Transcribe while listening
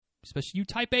especially you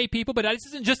Type A people, but this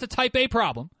isn't just a Type A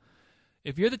problem.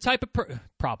 If you're the type of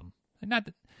problem, not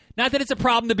that it's a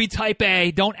problem to be Type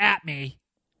A, don't at me.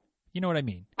 You know what I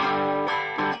mean.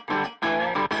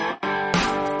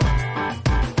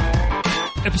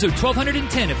 Episode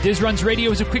 1210 of Diz Runs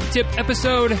Radio is a quick tip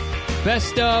episode,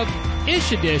 best of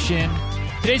ish edition.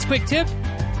 Today's quick tip: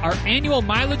 are annual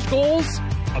mileage goals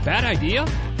a bad idea?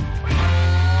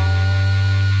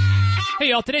 Hey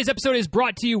y'all, today's episode is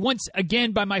brought to you once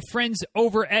again by my friends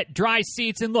over at Dry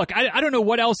Seats. And look, I don't know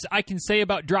what else I can say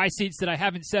about Dry Seats that I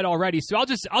haven't said already, so I'll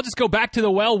just go back to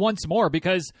the well once more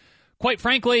because, quite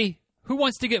frankly, who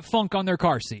wants to get funk on their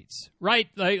car seats, right?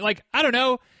 Like I don't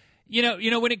know. You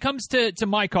know, when it comes to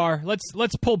my car,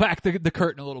 let's pull back the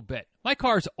curtain a little bit. My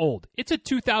car's old. It's a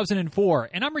 2004,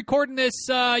 and I'm recording this,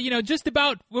 just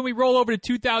about when we roll over to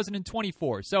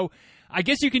 2024. So I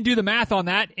guess you can do the math on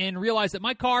that and realize that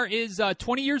my car is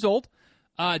 20 years old,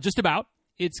 just about.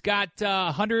 It's got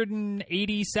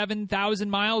 187,000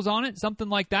 miles on it, something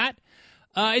like that.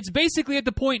 It's basically at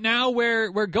the point now where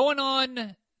we're going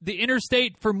on the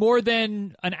interstate for more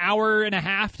than an hour and a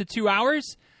half to 2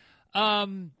 hours.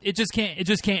 It just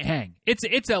can't hang.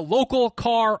 It's a local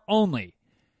car only.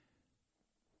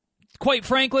 Quite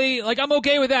frankly, like, I'm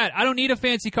okay with that. I don't need a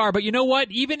fancy car, but you know what?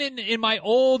 Even in my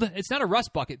old, it's not a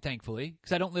rust bucket, thankfully,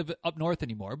 because I don't live up north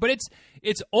anymore, but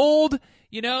it's old,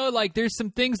 like there's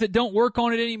some things that don't work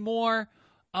on it anymore.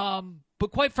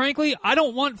 But quite frankly, I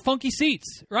don't want funky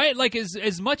seats, right? Like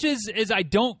as much as I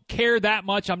don't care that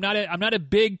much, I'm not a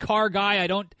big car guy. I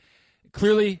don't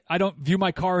view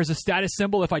my car as a status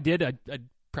symbol. If I did, I'd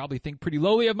probably think pretty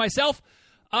lowly of myself.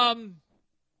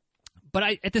 But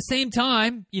at the same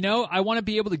time, I want to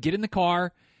be able to get in the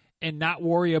car and not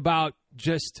worry about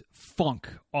just funk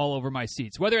all over my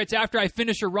seats. Whether it's after I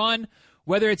finish a run,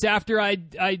 whether it's after I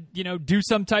do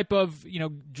some type of,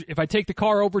 if I take the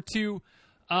car over to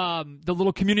the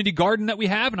little community garden that we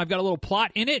have, and I've got a little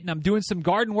plot in it, and I'm doing some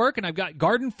garden work, and I've got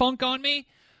garden funk on me.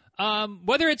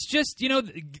 Whether it's just,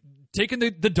 taking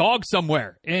the dog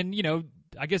somewhere, and,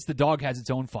 I guess the dog has its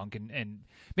own funk, and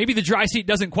maybe the dry seat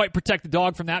doesn't quite protect the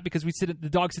dog from that because the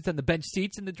dog sits on the bench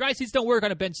seats, and the dry seats don't work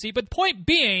on a bench seat. But the point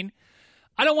being,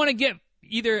 I don't want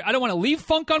to leave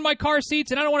funk on my car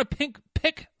seats, and I don't want to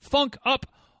pick funk up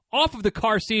off of the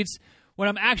car seats when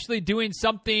I'm actually doing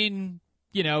something,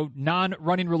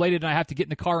 non-running related, and I have to get in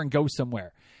the car and go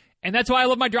somewhere. And that's why I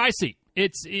love my dry seat.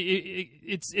 It's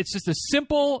just a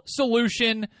simple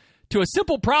solution to a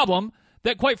simple problem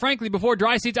that, quite frankly, before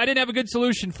dry seats, I didn't have a good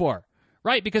solution for,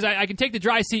 right? Because I can take the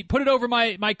dry seat, put it over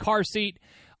my car seat,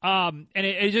 and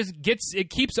it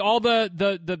keeps all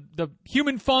the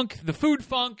human funk, the food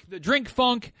funk, the drink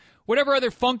funk, whatever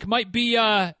other funk might be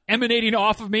emanating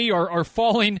off of me or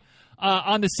falling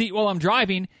on the seat while I'm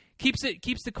driving, keeps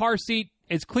the car seat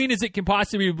as clean as it can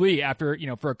possibly be after,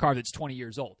 for a car that's 20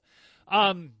 years old.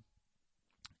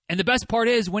 And the best part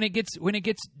is when it gets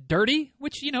dirty,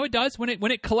 which it does, when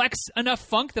it collects enough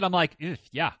funk that I'm like,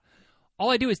 yeah. All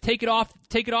I do is take it off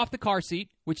the car seat,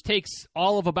 which takes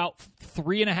all of about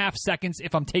 3.5 seconds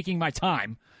if I'm taking my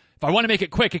time. If I want to make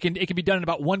it quick, it can be done in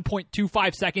about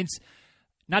 1.25 seconds.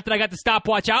 Not that I got the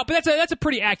stopwatch out, but that's a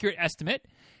pretty accurate estimate.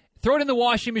 Throw it in the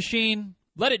washing machine,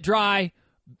 let it dry,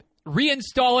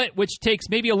 reinstall it, which takes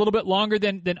maybe a little bit longer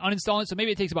than uninstalling it. So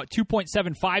maybe it takes about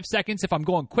 2.75 seconds if I'm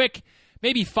going quick.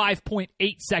 Maybe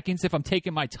 5.8 seconds if I'm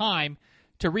taking my time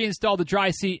to reinstall the dry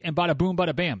seat, and bada boom,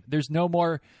 bada bam. There's no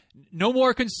more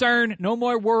concern, no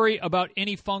more worry about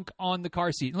any funk on the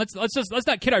car seat. And let's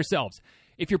not kid ourselves.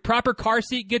 If your proper car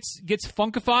seat gets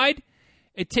funkified,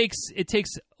 it takes a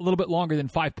little bit longer than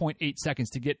 5.8 seconds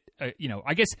to get.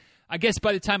 I guess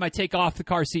by the time I take off the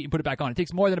car seat and put it back on, it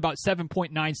takes more than about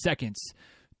 7.9 seconds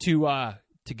to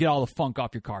get all the funk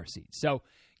off your car seat. So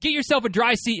get yourself a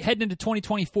dry seat heading into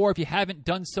 2024 if you haven't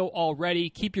done so already.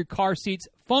 Keep your car seats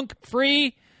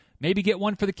funk-free. Maybe get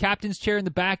one for the captain's chair in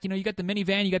the back. You got the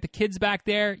minivan, you got the kids back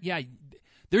there. Yeah,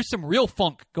 there's some real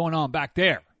funk going on back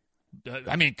there.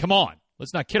 I mean, come on.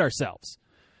 Let's not kid ourselves.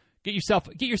 Get yourself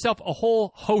a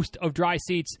whole host of dry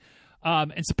seats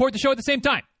and support the show at the same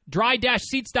time.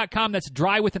 Dry-seats.com. That's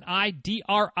dry with an I,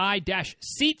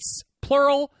 DRI-seats,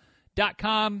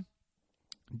 plural.com.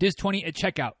 Diz20 at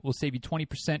checkout will save you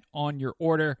 20% on your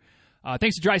order.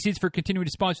 Thanks to Dry Seats for continuing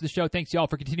to sponsor the show. Thanks, y'all,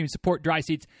 for continuing to support Dry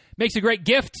Seats. Makes a great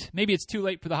gift. Maybe it's too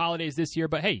late for the holidays this year,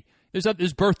 but hey,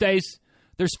 there's birthdays,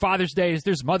 there's Father's Days,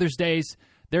 there's Mother's Days,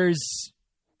 there's,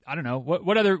 I don't know,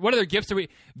 what other gifts are we?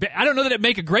 I don't know that it'd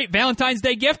make a great Valentine's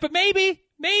Day gift, but maybe,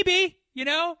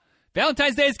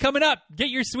 Valentine's Day is coming up. Get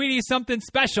your sweetie something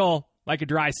special like a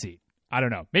dry seat. I don't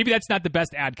know. Maybe that's not the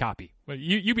best ad copy. Well,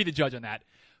 you be the judge on that.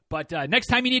 But next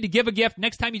time you need to give a gift,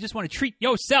 next time you just want to treat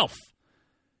yourself,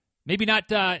 maybe not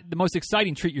the most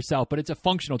exciting treat yourself, but it's a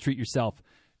functional treat yourself,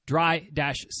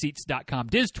 dry-seats.com,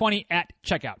 Diz20 at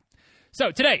checkout.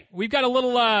 So today, we've got a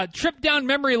little trip down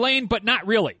memory lane, but not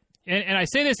really. And I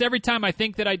say this every time I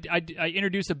think that I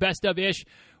introduce a best of ish,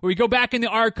 where we go back in the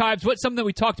archives, what's something that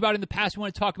we talked about in the past we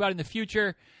want to talk about in the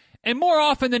future. And more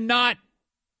often than not,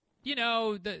 you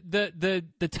know,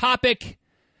 the topic,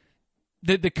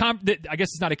 I guess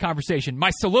it's not a conversation.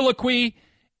 My soliloquy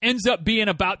ends up being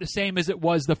about the same as it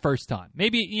was the first time.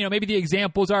 Maybe the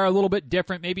examples are a little bit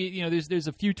different. Maybe, there's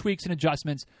a few tweaks and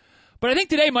adjustments. But I think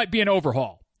today might be an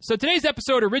overhaul. So today's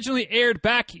episode originally aired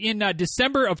back in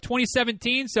December of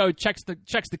 2017, so checks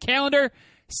the calendar,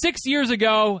 6 years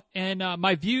ago, and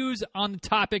my views on the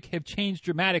topic have changed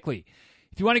dramatically.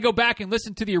 If you want to go back and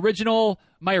listen to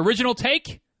my original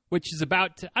take, which is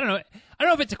about, I don't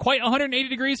know if it's quite 180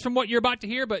 degrees from what you're about to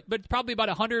hear, but probably about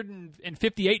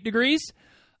 158 degrees.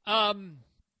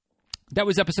 That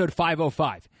was episode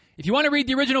 505. If you want to read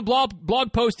the original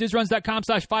blog post,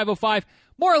 dizruns.com/505,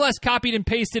 more or less copied and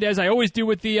pasted as I always do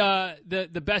with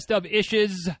the best of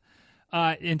issues.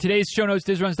 In today's show notes,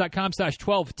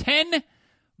 dizruns.com/1210.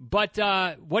 But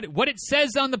what it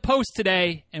says on the post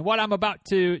today and what I'm about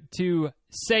to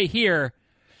say here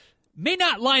may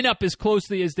not line up as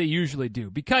closely as they usually do,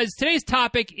 because today's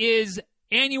topic is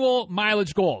annual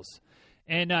mileage goals.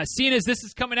 And seeing as this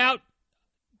is coming out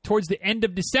towards the end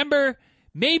of December,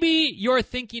 maybe you're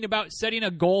thinking about setting a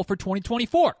goal for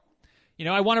 2024.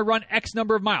 I want to run X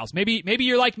number of miles. Maybe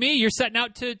you're like me. You're setting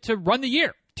out to run the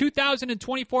year.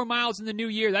 2,024 miles in the new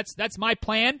year. That's my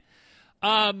plan.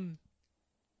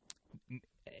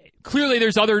 Clearly,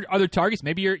 there's other targets.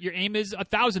 Maybe your aim is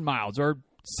 1,000 miles or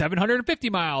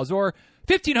 750 miles or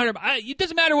 1,500. It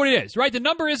doesn't matter what it is, right? The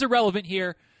number is irrelevant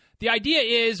here. The idea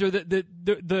is, or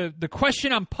the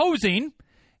question I'm posing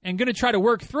and going to try to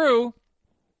work through,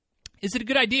 is it a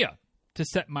good idea to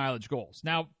set mileage goals?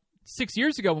 Now, 6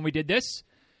 years ago when we did this,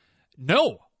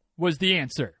 no was the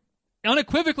answer.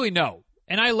 Unequivocally no.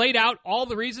 And I laid out all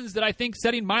the reasons that I think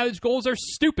setting mileage goals are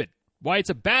stupid, why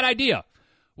it's a bad idea,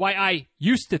 why I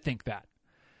used to think that.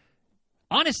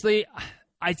 Honestly,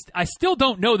 I still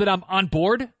don't know that I'm on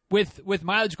board with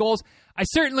mileage goals. I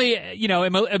certainly,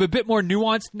 am a bit more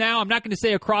nuanced now. I'm not going to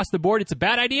say across the board it's a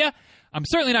bad idea. I'm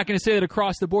certainly not going to say that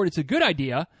across the board it's a good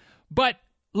idea. But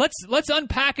let's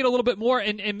unpack it a little bit more,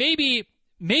 and maybe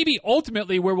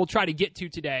ultimately where we'll try to get to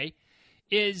today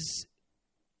is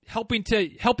helping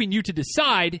you to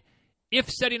decide if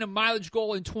setting a mileage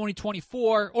goal in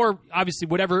 2024, or obviously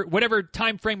whatever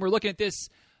time frame we're looking at this,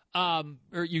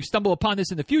 or you stumble upon this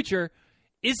in the future,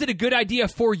 is it a good idea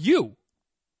for you?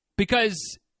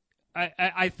 Because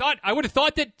I would have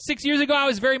thought that 6 years ago I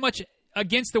was very much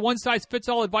against the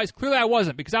one-size-fits-all advice. Clearly I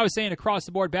wasn't, because I was saying across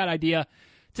the board, bad idea.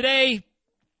 Today,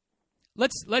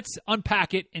 let's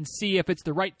unpack it and see if it's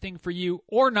the right thing for you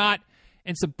or not,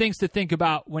 and some things to think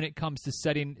about when it comes to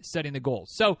setting the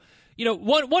goals. So,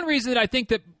 one reason that I think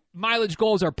that mileage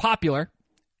goals are popular,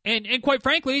 and quite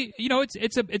frankly,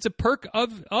 it's a perk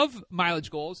of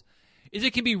mileage goals, is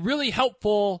it can be really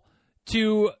helpful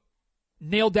to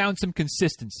nail down some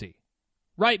consistency,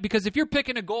 right? Because if you're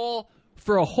picking a goal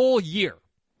for a whole year,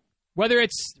 whether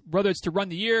it's to run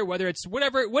the year, whether it's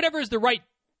whatever is the right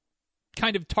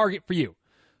kind of target for you,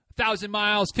 1,000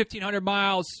 miles, 1,500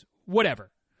 miles,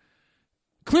 whatever.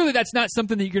 Clearly, that's not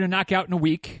something that you're going to knock out in a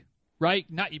week, right?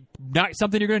 Not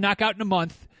something you're going to knock out in a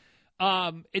month.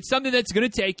 It's something that's going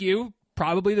to take you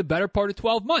probably the better part of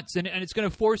 12 months, and it's going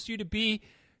to force you to be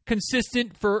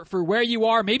consistent for where you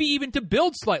are, maybe even to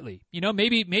build slightly.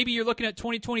 Maybe you're looking at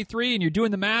 2023 and you're doing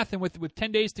the math, and with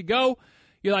 10 days to go,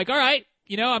 you're like, all right,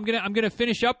 I'm gonna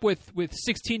finish up with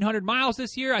 1,600 miles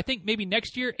this year. I think maybe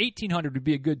next year 1,800 would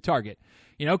be a good target.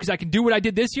 Because I can do what I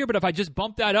did this year, but if I just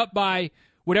bump that up by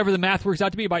whatever the math works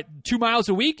out to be, by 2 miles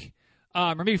a week,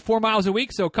 or maybe 4 miles a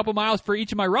week, so a couple miles for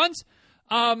each of my runs,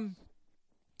 I'll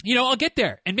get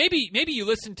there. And maybe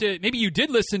you did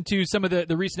listen to some of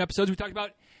the recent episodes. We talked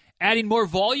about adding more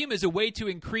volume as a way to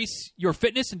increase your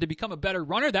fitness and to become a better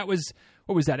runner. That was,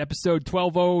 what was that, episode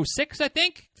 1206, I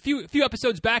think? A few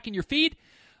episodes back in your feed.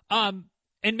 And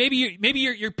maybe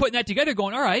you're putting that together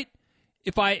going, all right,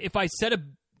 if I set a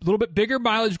little bit bigger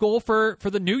mileage goal for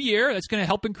the new year, that's going to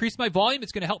help increase my volume.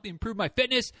 It's going to help me improve my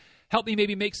fitness, help me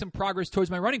maybe make some progress towards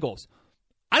my running goals.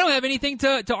 I don't have anything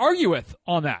to argue with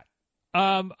on that.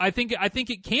 I think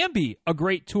it can be a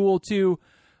great tool to,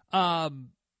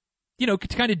 to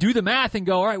kind of do the math and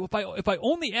go, all right, well, if I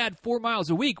only add 4 miles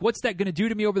a week, what's that going to do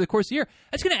to me over the course of the year?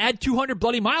 That's going to add 200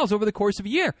 bloody miles over the course of a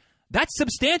year. That's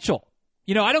substantial.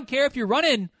 I don't care if you're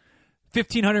running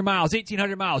 1,500 miles,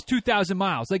 1,800 miles, 2,000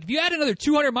 miles. Like if you add another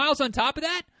 200 miles on top of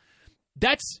that,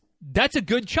 that's a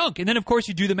good chunk. And then, of course,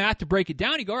 you do the math to break it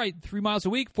down. You go, all right, 3 miles a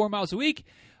week, 4 miles a week.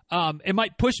 It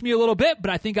might push me a little bit, but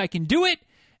I think I can do it.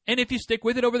 And if you stick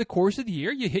with it over the course of the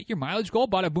year, you hit your mileage goal,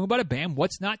 bada boom, bada bam.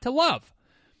 What's not to love?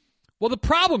 Well, the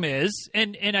problem is,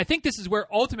 and I think this is where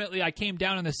ultimately I came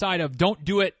down on the side of don't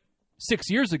do it 6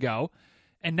 years ago,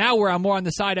 and now where I'm more on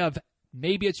the side of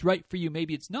maybe it's right for you,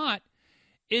 maybe it's not,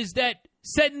 is that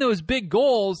setting those big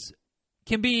goals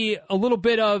can be a little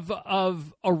bit of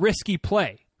a risky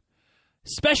play,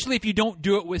 especially if you don't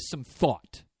do it with some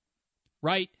thought,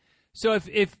 right? So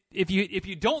if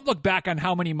you don't look back on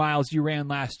how many miles you ran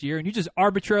last year and you just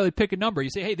arbitrarily pick a number, you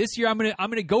say, hey, this year I'm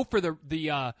gonna go for the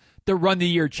run the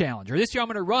year challenge, or this year I'm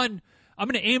gonna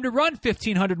aim to run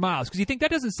 1,500 miles because you think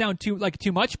that doesn't sound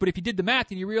too much, but if you did the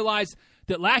math and you realize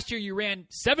that last year you ran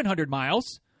 700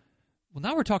 miles, well,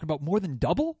 now we're talking about more than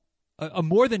double,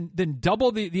 more than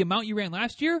double the amount you ran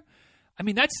last year. I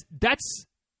mean, that's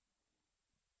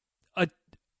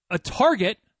a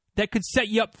target that could set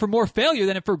you up for more failure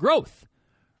than for growth,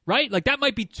 right? Like that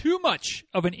might be too much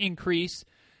of an increase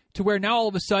to where now all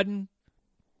of a sudden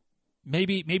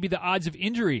maybe the odds of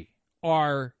injury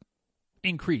are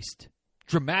increased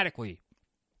dramatically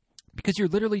because you're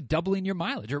literally doubling your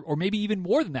mileage or maybe even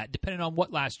more than that, depending on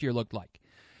what last year looked like.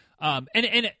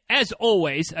 And as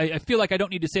always, I feel like I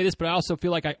don't need to say this, but I also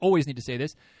feel like I always need to say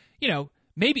this. You know,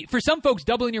 maybe for some folks,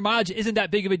 doubling your mileage isn't that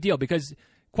big of a deal because,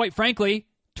 quite frankly,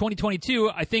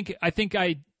 2022, I think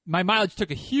my mileage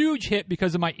took a huge hit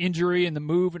because of my injury and the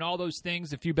move and all those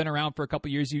things. If you've been around for a couple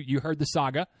of years, you heard the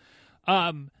saga.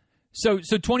 So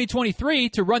 2023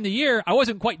 to run the year, I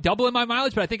wasn't quite doubling my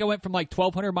mileage, but I think I went from like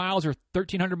 1,200 miles or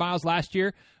 1,300 miles last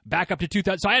year back up to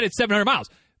 2,000. So I added 700 miles.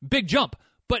 Big jump.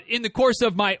 But in the course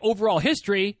of my overall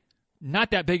history,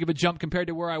 not that big of a jump compared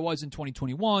to where I was in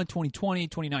 2021, 2020,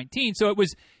 2019. So it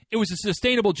was a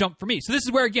sustainable jump for me. So this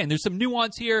is where, again, there's some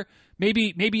nuance here.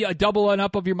 Maybe a double and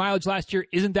up of your mileage last year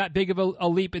isn't that big of a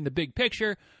leap in the big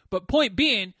picture. But point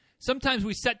being, sometimes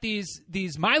we set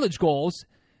these mileage goals,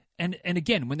 and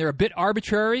again, when they're a bit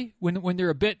arbitrary, when they're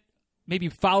a bit maybe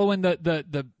following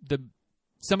the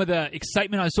some of the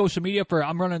excitement on social media for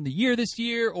I'm running the year this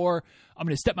year, or I'm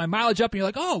going to step my mileage up, and you're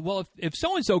like, oh, well, if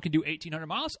so-and-so can do 1,800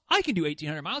 miles, I can do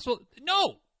 1,800 miles. Well,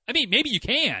 no. I mean, maybe you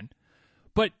can,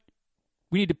 but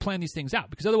we need to plan these things out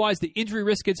because otherwise the injury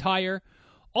risk gets higher.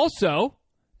 Also,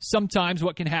 sometimes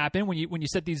what can happen when you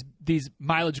set these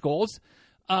mileage goals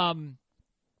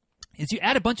is you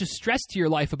add a bunch of stress to your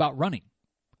life about running,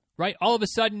 right? All of a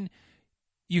sudden,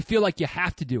 you feel like you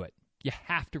have to do it. You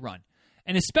have to run.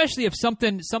 And especially if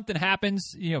something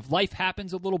happens, you know, if life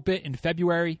happens a little bit in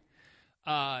February,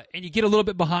 and you get a little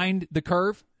bit behind the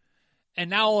curve, and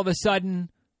now all of a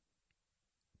sudden,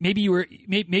 maybe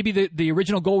the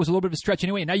original goal was a little bit of a stretch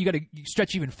anyway, and now you got to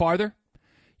stretch even farther.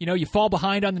 You know, you fall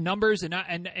behind on the numbers,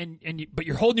 but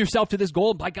you're holding yourself to this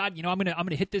goal. By God, you know, I'm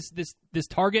gonna hit this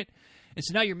target, and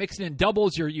so now you're mixing in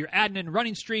doubles, you're adding in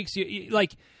running streaks,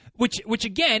 which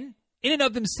again, in and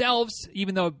of themselves,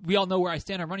 even though we all know where I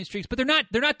stand on running streaks, but they're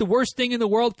not the worst thing in the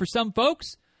world for some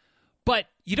folks. But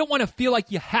you don't want to feel like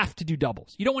you have to do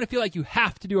doubles. You don't want to feel like you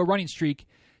have to do a running streak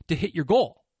to hit your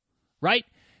goal, right?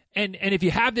 And if you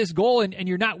have this goal and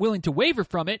you're not willing to waver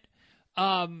from it,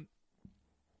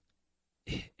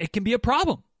 it can be a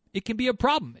problem. It can be a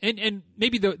problem. And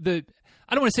maybe the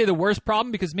I don't want to say the worst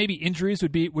problem because maybe injuries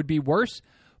would be worse.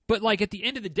 But like at the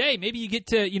end of the day, maybe you get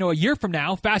to, you know, a year from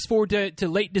now, fast forward to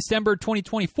late December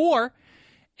 2024,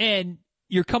 and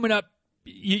you're coming up,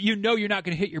 you know you're not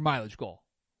going to hit your mileage goal,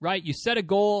 right? You set a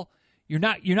goal, you're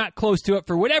not close to it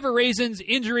for whatever reasons,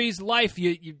 injuries, life,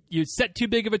 you set too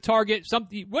big of a target,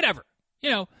 something, whatever, you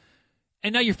know,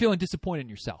 and now you're feeling disappointed in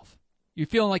yourself. You're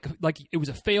feeling like it was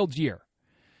a failed year,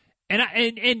 and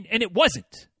it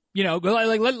wasn't, you know.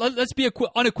 Like let's be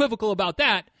unequivocal about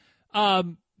that.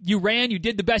 You ran, you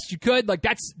did the best you could. Like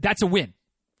that's a win,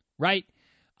 right?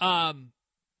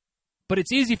 But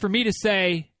it's easy for me to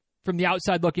say from the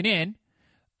outside looking in.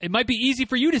 It might be easy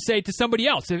for you to say to somebody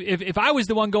else. If I was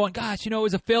the one going, gosh, you know, it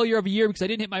was a failure of a year because I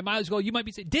didn't hit my mileage goal, you might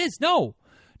be saying, Diz, no,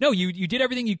 you did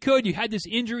everything you could. You had this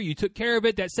injury, you took care of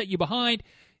it. That set you behind.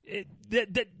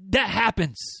 That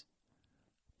happens.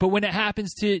 But when it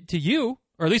happens to you,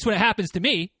 or at least when it happens to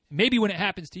me, maybe when it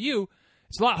happens to you,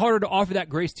 it's a lot harder to offer that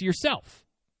grace to yourself.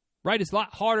 Right? It's a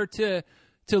lot harder to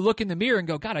look in the mirror and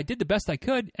go, God, I did the best I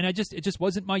could, and it just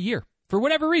wasn't my year for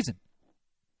whatever reason.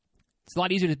 It's a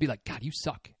lot easier to be like, God, you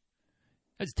suck.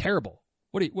 That's terrible.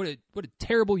 What a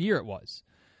terrible year it was.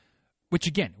 Which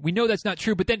again, we know that's not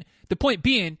true. But then the point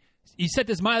being, you set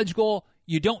this mileage goal,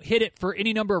 you don't hit it for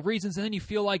any number of reasons, and then you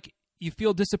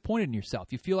feel disappointed in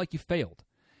yourself. You feel like you failed.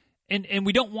 And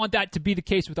we don't want that to be the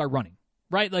case with our running,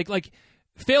 right? Like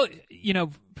fail,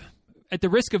 at the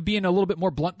risk of being a little bit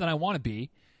more blunt than I want to be,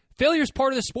 failure is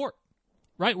part of the sport,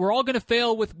 right? We're all going to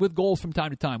fail with goals from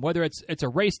time to time, whether it's a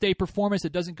race day performance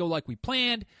that doesn't go like we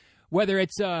planned, whether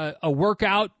it's a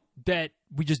workout that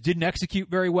we just didn't execute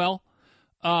very well,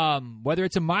 whether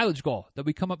it's a mileage goal that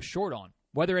we come up short on,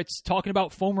 whether it's talking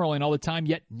about foam rolling all the time,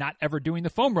 yet not ever doing the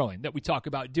foam rolling that we talk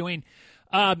about doing.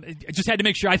 I just had to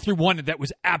make sure I threw one that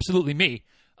was absolutely me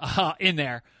in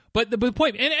there. But the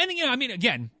point, and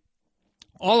again,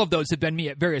 all of those have been me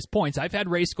at various points. I've had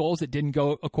race goals that didn't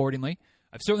go accordingly.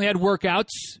 I've certainly had workouts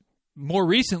more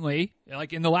recently,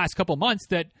 like in the last couple of months,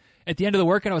 that at the end of the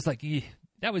workout I was like,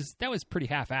 that was pretty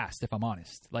half-assed, if I'm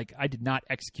honest. Like, I did not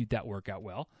execute that workout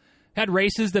well. Had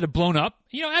races that have blown up.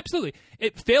 Absolutely.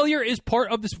 Failure is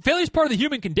part of the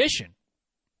human condition,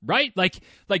 right? Like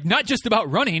not just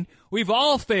about running. We've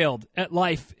all failed at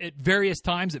life at various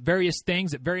times, at various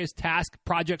things, at various tasks,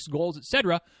 projects, goals,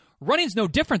 etc. Running's no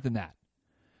different than that.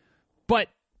 But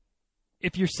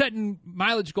if you're setting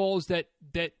mileage goals that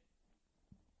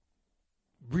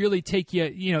really take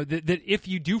you, that if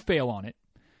you do fail on it,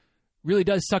 really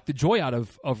does suck the joy out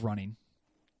of running,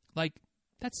 like,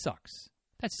 that sucks.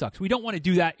 That sucks. We don't want to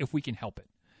do that if we can help it.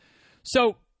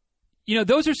 So,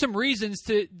 those are some reasons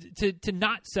to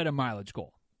not set a mileage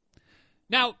goal.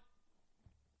 Now,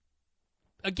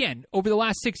 again, over the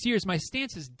last 6 years, my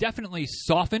stance has definitely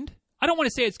softened. I don't want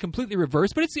to say it's completely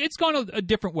reversed, but it's gone a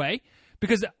different way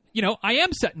because, I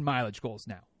am setting mileage goals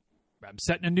now. I'm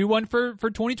setting a new one for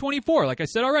 2024. Like I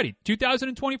said already,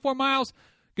 2,024 miles.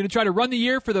 Going to try to run the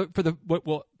year for the what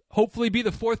will hopefully be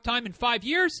the fourth time in 5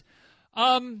 years.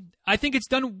 I think it's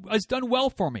done well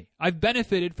for me. I've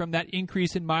benefited from that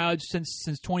increase in mileage since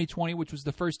 2020, which was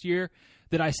the first year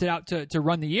that I set out to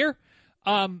run the year.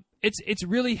 It's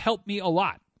really helped me a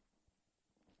lot.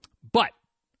 But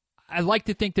I like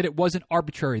to think that it wasn't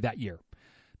arbitrary that year.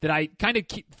 That I kind of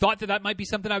thought that might be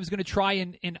something I was going to try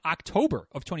in October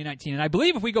of 2019. And I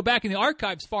believe if we go back in the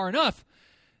archives far enough,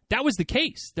 that was the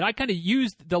case. That I kind of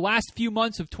used the last few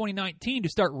months of 2019 to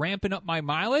start ramping up my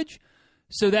mileage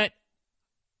so that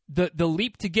the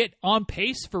leap to get on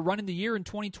pace for running the year in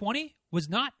 2020 was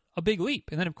not a big leap.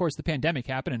 And then, of course, the pandemic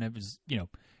happened, and it was,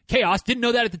 chaos. Didn't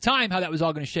know that at the time, how that was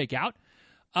all going to shake out.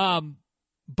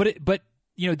 But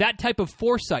that type of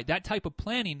foresight, that type of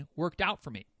planning worked out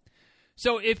for me.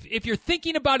 So if you're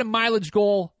thinking about a mileage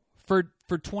goal for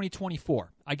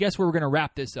 2024, I guess we're going to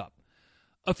wrap this up.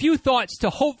 A few thoughts to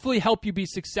hopefully help you be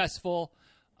successful,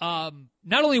 not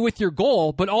only with your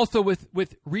goal, but also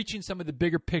with reaching some of the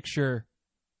bigger picture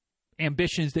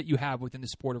ambitions that you have within the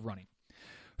sport of running.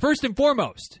 First and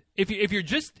foremost, if you're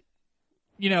just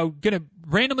going to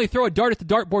randomly throw a dart at the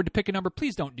dartboard to pick a number,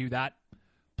 please don't do that.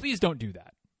 Please don't do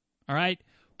that. All right?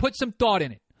 Put some thought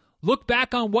in it. Look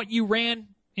back on what you ran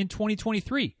in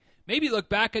 2023. Maybe look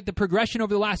back at the progression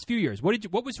over the last few years.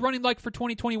 What was running like for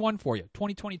 2021 for you?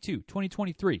 2022,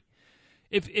 2023.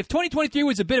 If 2023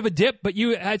 was a bit of a dip, but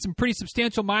you had some pretty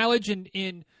substantial mileage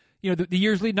in the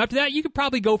years leading up to that, you could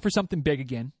probably go for something big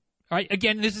again. All right.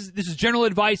 Again, this is general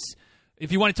advice.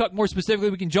 If you want to talk more specifically,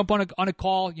 we can jump on a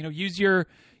call. Use your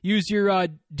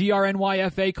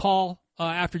DRNYFA call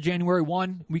after January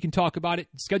 1. We can talk about it.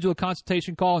 Schedule a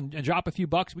consultation call and drop a few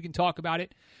bucks. We can talk about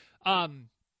it.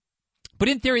 But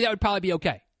in theory, that would probably be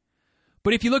okay.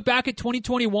 But if you look back at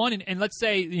 2021 and let's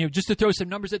say, just to throw some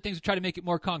numbers at things to try to make it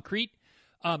more concrete,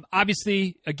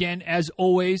 obviously, again, as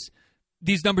always,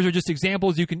 these numbers are just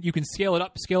examples. You can scale it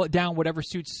up, scale it down, whatever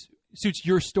suits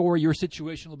your story, your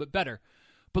situation a little bit better.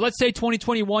 But let's say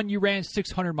 2021, you ran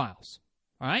 600 miles.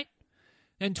 All right?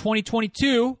 Then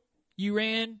 2022, you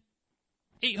ran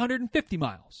 850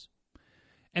 miles.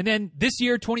 And then this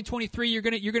year, 2023, you're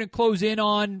gonna close in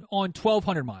on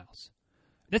 1,200 miles.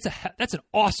 That's an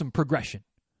awesome progression.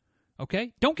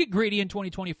 Okay? Don't get greedy in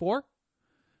 2024.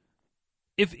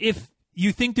 If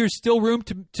you think there's still room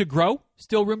to grow,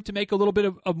 still room to make a little bit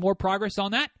of more progress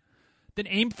on that, then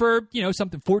aim for,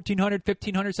 something 1,400,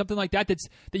 1,500, something like that that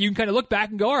you can kind of look back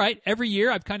and go, all right, every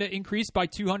year I've kind of increased by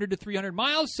 200 to 300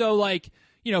 miles. So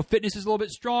fitness is a little bit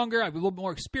stronger. I have a little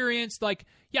more experience.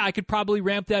 I could probably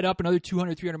ramp that up another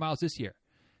 200, 300 miles this year.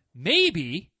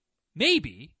 Maybe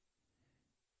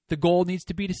the goal needs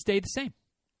to be to stay the same.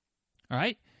 All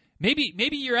right? Maybe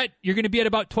you're going to be at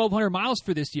about 1,200 miles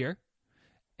for this year.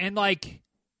 And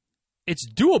it's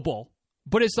doable,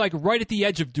 but it's right at the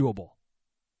edge of doable.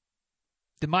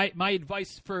 My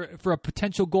advice for a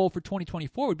potential goal for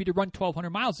 2024 would be to run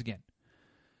 1,200 miles again.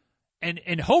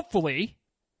 And hopefully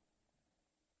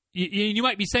You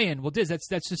might be saying, well, Diz, that's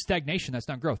just stagnation. That's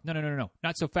not growth. No.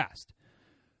 Not so fast.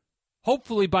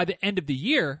 Hopefully by the end of the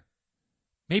year,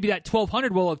 maybe that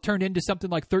 1,200 will have turned into something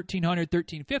like 1,300,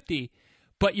 1,350,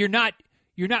 but you're not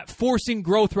forcing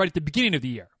growth right at the beginning of the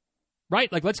year,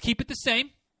 right? Like, let's keep it the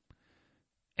same.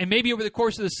 And maybe over the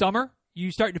course of the summer,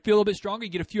 you start to feel a little bit stronger.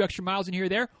 You get a few extra miles in here or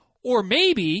there. Or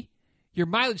maybe your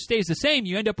mileage stays the same.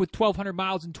 You end up with 1,200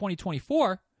 miles in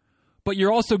 2024, but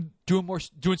you're also doing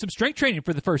some strength training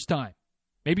for the first time.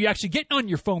 Maybe you're actually getting on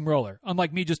your foam roller,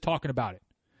 unlike me just talking about it.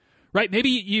 Right? Maybe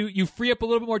you free up a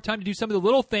little bit more time to do some of the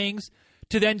little things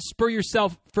to then spur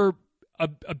yourself for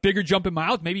a bigger jump in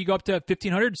miles. Maybe you go up to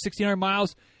 1,500, 1,600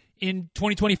 miles in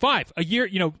 2025, a year,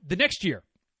 the next year,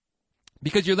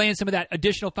 because you're laying some of that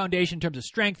additional foundation in terms of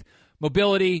strength,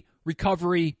 mobility,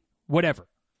 recovery, whatever.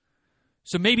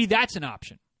 So maybe that's an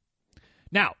option.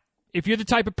 Now, if you're the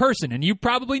type of person, and you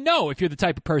probably know if you're the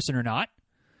type of person or not,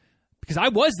 because I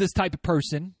was this type of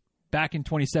person back in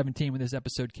 2017 when this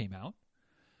episode came out,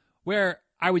 where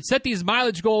I would set these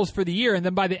mileage goals for the year, and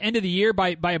then by the end of the year,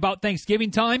 by about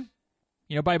Thanksgiving time,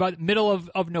 by about middle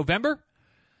of November,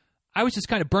 I was just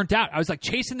kind of burnt out. I was like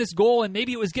chasing this goal, and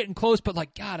maybe it was getting close, but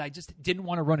like, God, I just didn't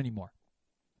want to run anymore.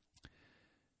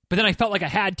 But then I felt like I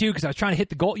had to because I was trying to hit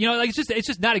the goal. It's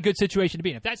just not a good situation to be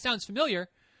in. If that sounds familiar,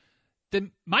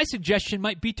 then my suggestion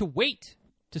might be to wait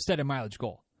to set a mileage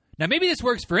goal. Now, maybe this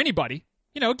works for anybody.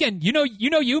 Again,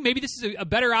 maybe this is a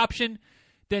better option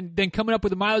than coming up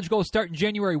with a mileage goal starting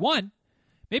January 1.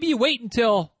 Maybe you wait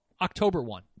until October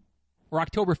 1 or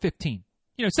October 15.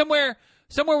 Somewhere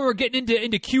where we're getting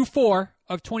into Q4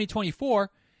 of 2024,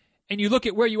 and you look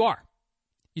at where you are.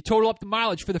 You total up the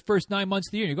mileage for the first 9 months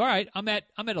of the year, and you go, all right, I'm at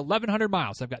 1,100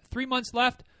 miles. I've got 3 months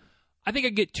left. I think I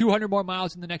can get 200 more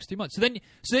miles in the next 3 months. So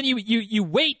then you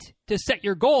wait to set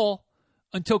your goal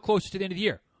until closer to the end of the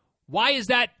year. Why is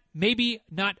that maybe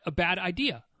not a bad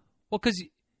idea? Well, because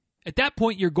at that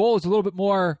point, your goal is a little bit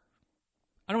more,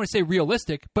 I don't want to say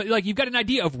realistic, but like you've got an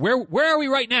idea of where are we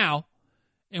right now,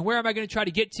 and where am I going to try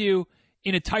to get to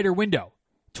in a tighter window.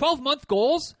 12-month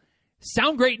goals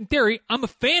sound great in theory. I'm a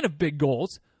fan of big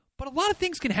goals, but a lot of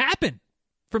things can happen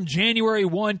from January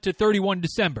 1 to 31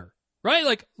 December, right?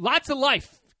 Like lots of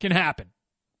life can happen.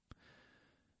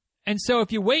 And so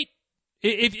if you wait,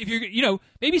 if you're,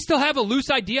 maybe still have a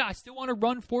loose idea, I still want to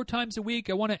run 4 times a week.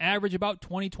 I want to average about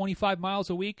 20, 25 miles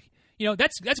a week.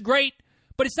 That's great,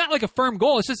 but it's not like a firm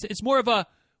goal. It's more of a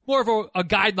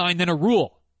guideline than a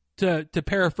rule, to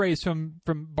paraphrase from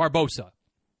Barbosa.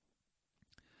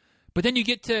 But then you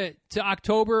get to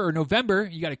October or November,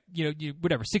 you got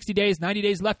whatever, 60 days, 90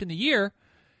 days left in the year.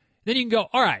 Then you can go,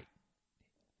 all right,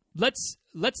 let's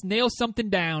nail something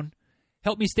down,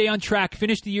 help me stay on track,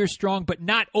 finish the year strong, but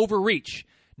not overreach,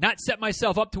 not set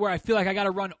myself up to where I feel like I got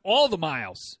to run all the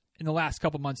miles in the last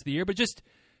couple months of the year, but just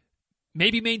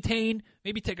maybe maintain,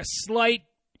 maybe take a slight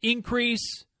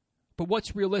increase, but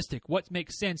what's realistic, what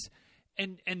makes sense,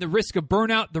 and the risk of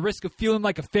burnout, the risk of feeling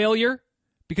like a failure,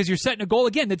 because you're setting a goal,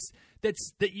 again, that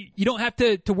you don't have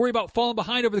to worry about falling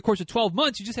behind over the course of 12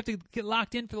 months. You just have to get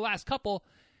locked in for the last couple.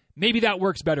 Maybe that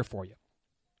works better for you.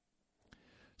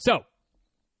 So,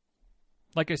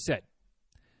 like I said,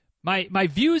 my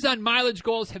views on mileage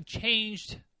goals have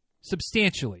changed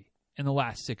substantially in the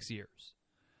last 6 years.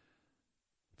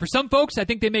 For some folks, I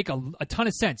think they make a ton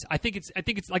of sense. I think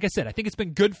it's like I said, I think it's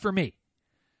been good for me.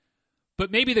 But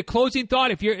maybe the closing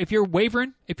thought, if you're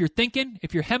wavering, if you're thinking,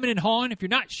 if you're hemming and hawing, if you're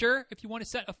not sure, if you want to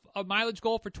set a mileage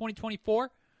goal for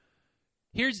 2024,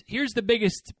 here's the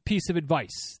biggest piece of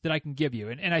advice that I can give you.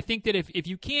 And I think that if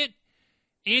you can't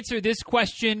answer this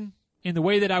question in the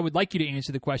way that I would like you to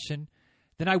answer the question,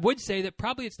 then I would say that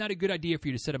probably it's not a good idea for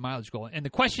you to set a mileage goal. And the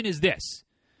question is this: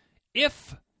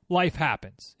 if life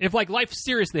happens, if like life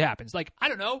seriously happens, like, I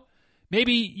don't know,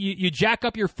 maybe you jack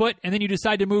up your foot and then you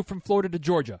decide to move from Florida to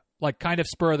Georgia, like kind of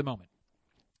spur of the moment.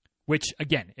 Which,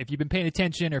 again, if you've been paying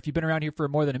attention or if you've been around here for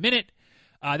more than a minute,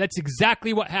 that's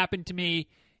exactly what happened to me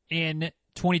in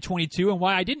 2022 and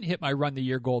why I didn't hit my run the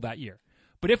year goal that year.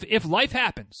 But if life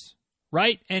happens,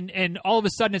 right, and all of a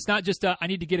sudden it's not just I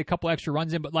need to get a couple extra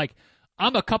runs in, but like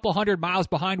I'm a couple 100 miles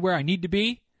behind where I need to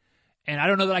be, and I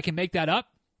don't know that I can make that up,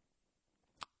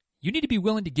 you need to be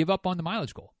willing to give up on the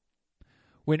mileage goal.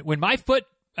 When my foot,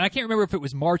 I can't remember if it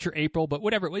was March or April, but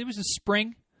whatever, it was the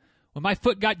spring, when my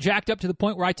foot got jacked up to the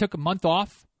point where I took a month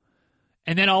off,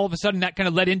 and then all of a sudden that kind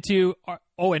of led into,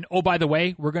 by the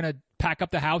way, we're going to pack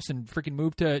up the house and freaking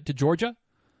move to Georgia.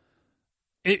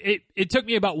 It took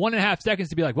me about 1.5 seconds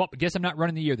to be like, well, I guess I'm not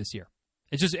running the year this year.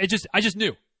 I just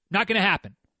knew, not going to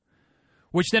happen.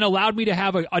 Which then allowed me to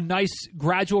have a nice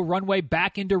gradual runway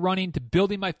back into running, to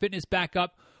building my fitness back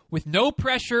up, with no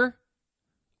pressure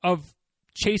of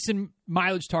chasing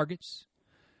mileage targets,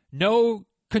 no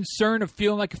concern of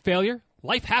feeling like a failure.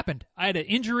 Life happened. I had an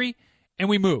injury, and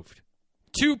we moved.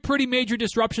 2 pretty major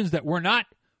disruptions that were not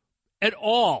at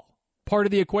all part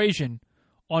of the equation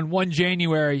on 1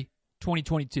 January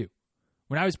 2022.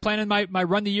 When I was planning my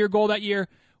run the year goal that year,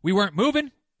 we weren't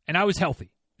moving, and I was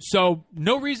healthy. So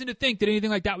no reason to think that anything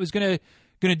like that was going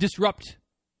to disrupt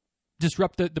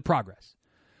the progress.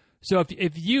 So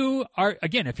if you are,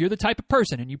 again, if you're the type of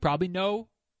person, and you probably know,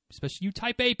 especially you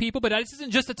type A people, but this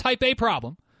isn't just a type A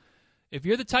problem. If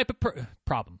you're the type of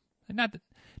problem, not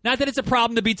that it's a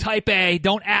problem to be type A,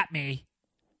 don't at me.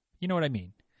 You know what I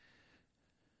mean.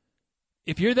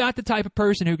 If you're not the type of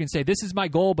person who can say, this is my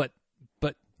goal, but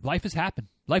life has happened.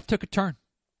 Life took a turn.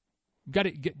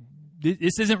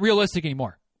 This isn't realistic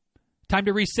anymore. Time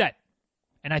to reset.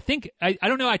 And I think, I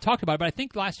don't know, I talked about it, but I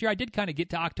think last year I did kind of get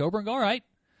to October and go, all right,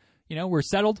 we're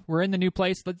settled. We're in the new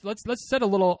place. Let's set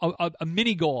a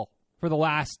mini goal for the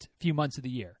last few months of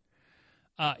the year.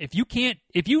 If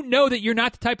you know that you're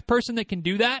not the type of person that can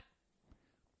do that,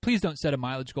 please don't set a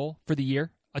mileage goal for the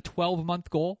year, a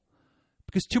 12-month goal,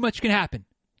 because too much can happen.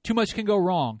 Too much can go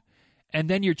wrong. And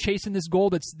then you're chasing this goal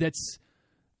that's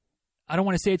I don't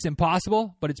want to say it's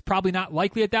impossible, but it's probably not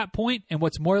likely at that point. And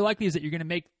what's more likely is that you're going to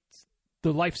make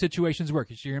the life situations worse.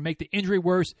 You're going to make the injury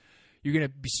worse. You're going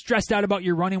to be stressed out about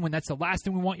your running when that's the last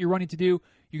thing we want your running to do.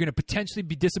 You're going to potentially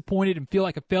be disappointed and feel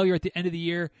like a failure at the end of the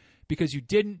year because you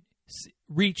didn't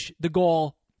reach the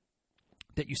goal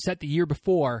that you set the year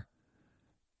before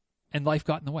and life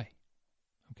got in the way.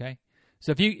 Okay?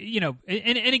 So if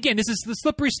and again, this is the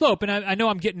slippery slope, and I know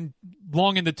I'm getting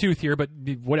long in the tooth here, but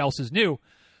what else is new?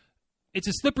 It's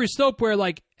a slippery slope where,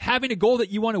 like, having a goal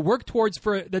that you want to work towards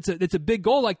that's a big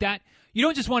goal like that, you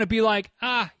don't just want to be like,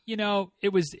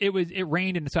 it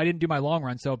rained and so I didn't do my long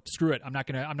run, so screw it. I'm not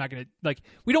gonna like.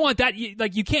 We don't want that.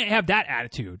 Like, you can't have that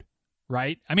attitude,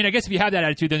 right? I mean, I guess if you have that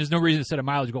attitude, then there's no reason to set a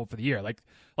mileage goal for the year. Like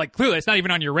clearly, it's not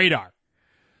even on your radar.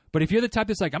 But if you're the type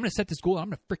that's like, I'm going to set this goal, and I'm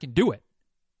going to freaking do it.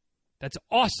 That's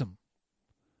awesome.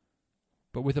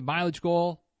 But with a mileage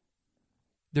goal,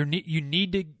 you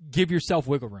need to give yourself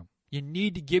wiggle room. You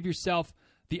need to give yourself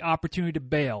the opportunity to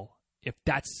bail if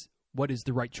that's what is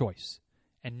the right choice.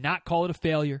 And not call it a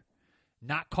failure,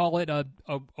 not call it a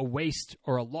waste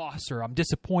or a loss or I'm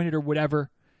disappointed or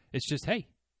whatever. It's just, hey,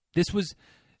 this was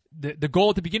the goal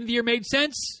at the beginning of the year made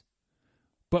sense,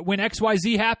 but when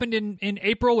XYZ happened in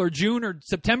April or June or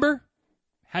September,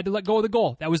 had to let go of the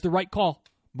goal. That was the right call.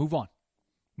 Move on.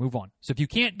 So if you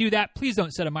can't do that, please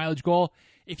don't set a mileage goal.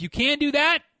 If you can do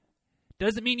that,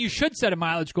 doesn't mean you should set a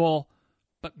mileage goal,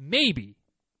 but maybe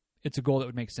it's a goal that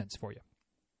would make sense for you.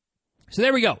 So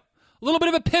there we go. A little bit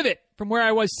of a pivot from where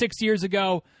I was 6 years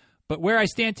ago, but where I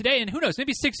stand today, and who knows,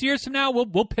 maybe 6 years from now,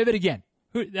 we'll pivot again.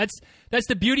 That's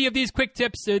the beauty of these quick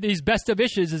tips, these best of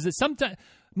issues, is that sometimes,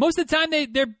 most of the time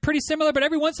they're pretty similar, but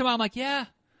every once in a while I'm like, yeah,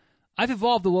 I've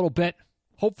evolved a little bit,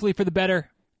 hopefully for the better.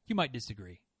 You might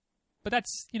disagree. But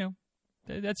that's your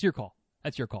call.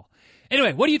 That's your call.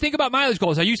 Anyway, what do you think about mileage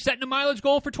goals? Are you setting a mileage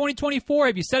goal for 2024?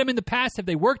 Have you set them in the past? Have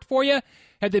they worked for you?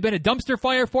 Have they been a dumpster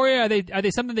fire for you? Are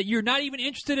they something that you're not even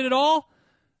interested in at all?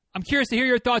 I'm curious to hear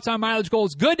your thoughts on mileage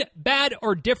goals. Good, bad,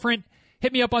 or different?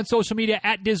 Hit me up on social media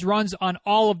at DizRuns on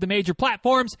all of the major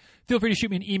platforms. Feel free to shoot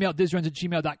me an email at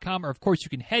dizruns@gmail.com. Or, of course, you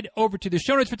can head over to the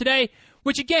show notes for today,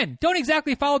 which, again, don't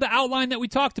exactly follow the outline that we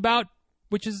talked about,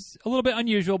 which is a little bit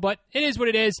unusual, but it is what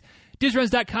it is.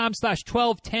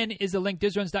 DizRuns.com/1210 is the link.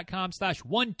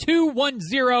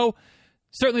 DizRuns.com/1210.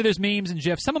 Certainly there's memes and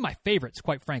GIFs. Some of my favorites,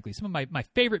 quite frankly. Some of my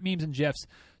favorite memes and GIFs.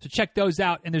 So check those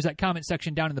out. And there's that comment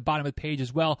section down in the bottom of the page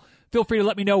as well. Feel free to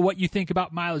let me know what you think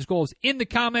about mileage goals in the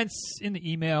comments, in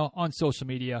the email, on social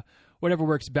media, whatever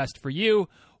works best for you.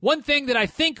 One thing that I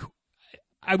think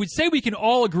I would say we can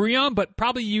all agree on, but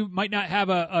probably you might not have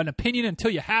an opinion until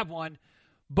you have one.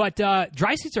 But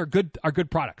dry seats are good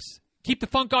products. Keep the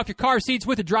funk off your car seats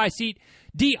with a dry seat.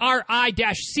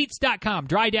 DRI-seats.com.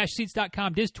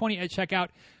 Dry-seats.com. Diz20 at checkout.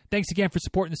 Thanks again for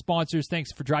supporting the sponsors.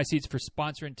 Thanks for Dry Seats for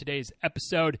sponsoring today's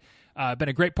episode. Been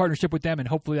a great partnership with them, and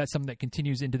hopefully that's something that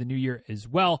continues into the new year as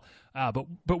well.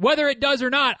 But whether it does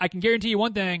or not, I can guarantee you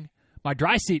one thing. My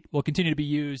dry seat will continue to be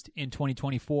used in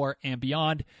 2024 and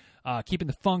beyond, keeping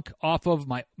the funk off of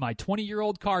my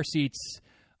 20-year-old car seats,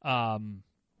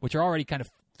 which are already kind of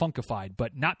funkified,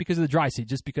 but not because of the dry seat,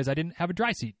 just because I didn't have a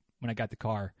dry seat when I got the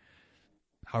car,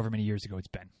 however many years ago it's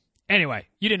been. Anyway,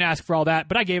 you didn't ask for all that,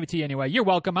 but I gave it to you anyway. You're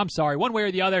welcome. I'm sorry. One way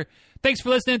or the other. Thanks for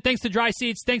listening. Thanks to Dry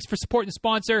Seats. Thanks for supporting the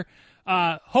sponsor.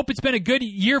 Hope it's been a good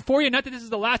year for you. Not that this is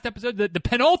the last episode, the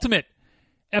penultimate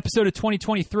episode of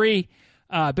 2023.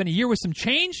 Been a year with some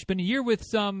change. Been a year with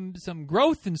some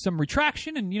growth and some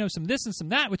retraction, and some this and some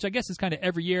that, which I guess is kind of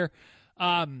every year.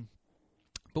 But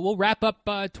we'll wrap up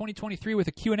 2023 with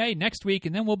a Q&A next week,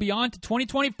 and then we'll be on to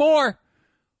 2024.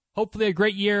 Hopefully a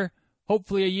great year.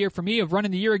 Hopefully a year for me of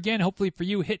running the year again. Hopefully for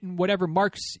you hitting whatever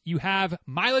marks you have,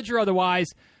 mileage or otherwise.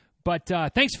 But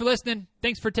thanks for listening.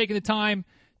 Thanks for taking the time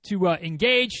to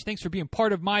engage. Thanks for being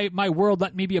part of my world.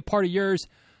 Let me be a part of yours.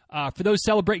 For those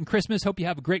celebrating Christmas, hope you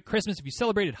have a great Christmas. If you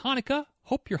celebrated Hanukkah,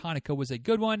 hope your Hanukkah was a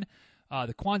good one.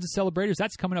 The Kwanzaa celebrators,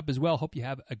 that's coming up as well. Hope you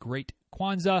have a great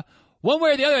Kwanzaa. One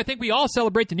way or the other, I think we all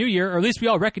celebrate the New Year, or at least we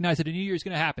all recognize that a New Year is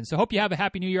going to happen. So hope you have a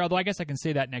Happy New Year, although I guess I can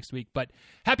say that next week. But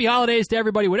happy holidays to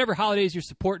everybody, whatever holidays you're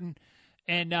supporting,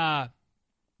 and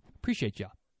appreciate y'all.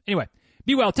 Anyway,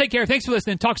 be well. Take care. Thanks for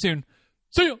listening. Talk soon.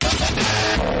 See you.